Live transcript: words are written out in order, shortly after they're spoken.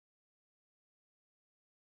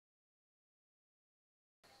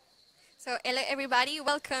So hello everybody,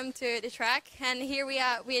 welcome to the track, and here we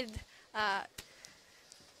are with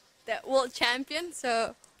the world champion.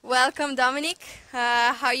 So welcome Dominic.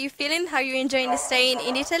 How are you feeling? How are you enjoying the stay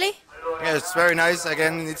in Italy? Yeah, it's very nice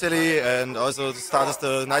again in Italy, and also the start of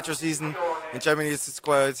the nitro season. In Germany it's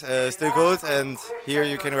quite still cold, and here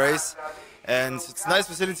you can race. And it's a nice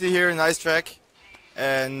facility here, a nice track,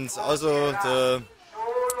 and also the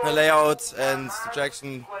layout and the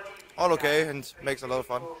traction all okay, and makes a lot of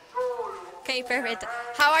fun. Okay, perfect.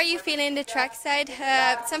 How are you feeling the track side?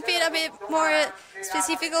 Something a bit more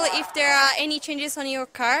specific if there are any changes on your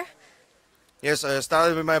car? Yes, I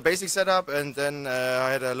started with my basic setup, and then I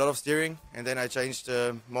had a lot of steering, and then I changed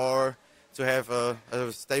more to have a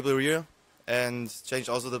stable rear, and changed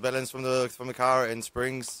also the balance from the car and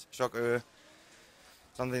springs, shock,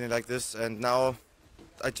 something like this. And now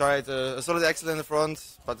I tried a solid axle in the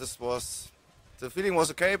front, but the feeling was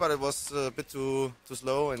okay, but it was a bit too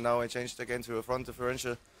slow. And now I changed again to a front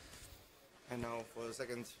differential, and now for the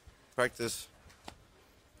second practice.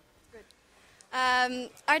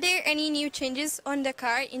 Are there any new changes on the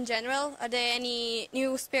car in general? Are there any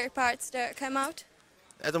new spare parts that come out?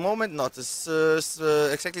 At the moment, not. It's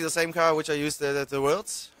exactly the same car which I used at the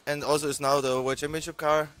Worlds, and also is now the World Championship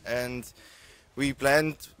car. And we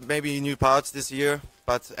planned maybe new parts this year,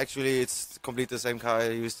 but actually it's completely the same car I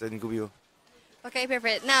used in Gubbio. Okay,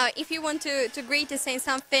 perfect. Now, if you want to greet to say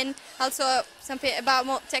something, also something about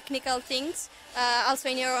more technical things, also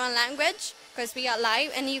in your own language, because we are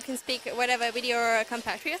live, and you can speak whatever with your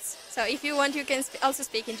compatriots. So if you want, you can also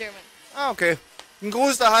speak in German. Okay. Ein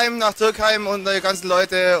Gruß daheim nach Türkheim und die ganzen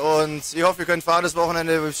Leute, und ich hoffe, ihr könnt fahren das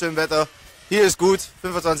Wochenende mit schönem Wetter. Hier ist gut,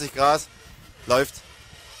 25 Grad, läuft.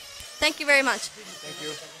 Thank you very much. Thank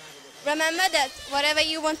you. Remember that whatever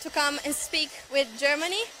you want to come and speak with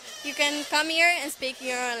Germany, you can come here and speak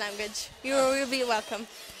your own language. You will be welcome.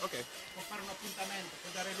 Okay.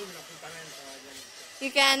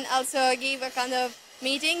 You can also give a kind of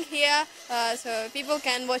meeting here, so people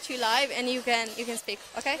can watch you live and you can speak.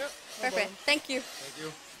 Okay? Yeah, no Perfect. problem. Thank you. Thank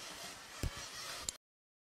you.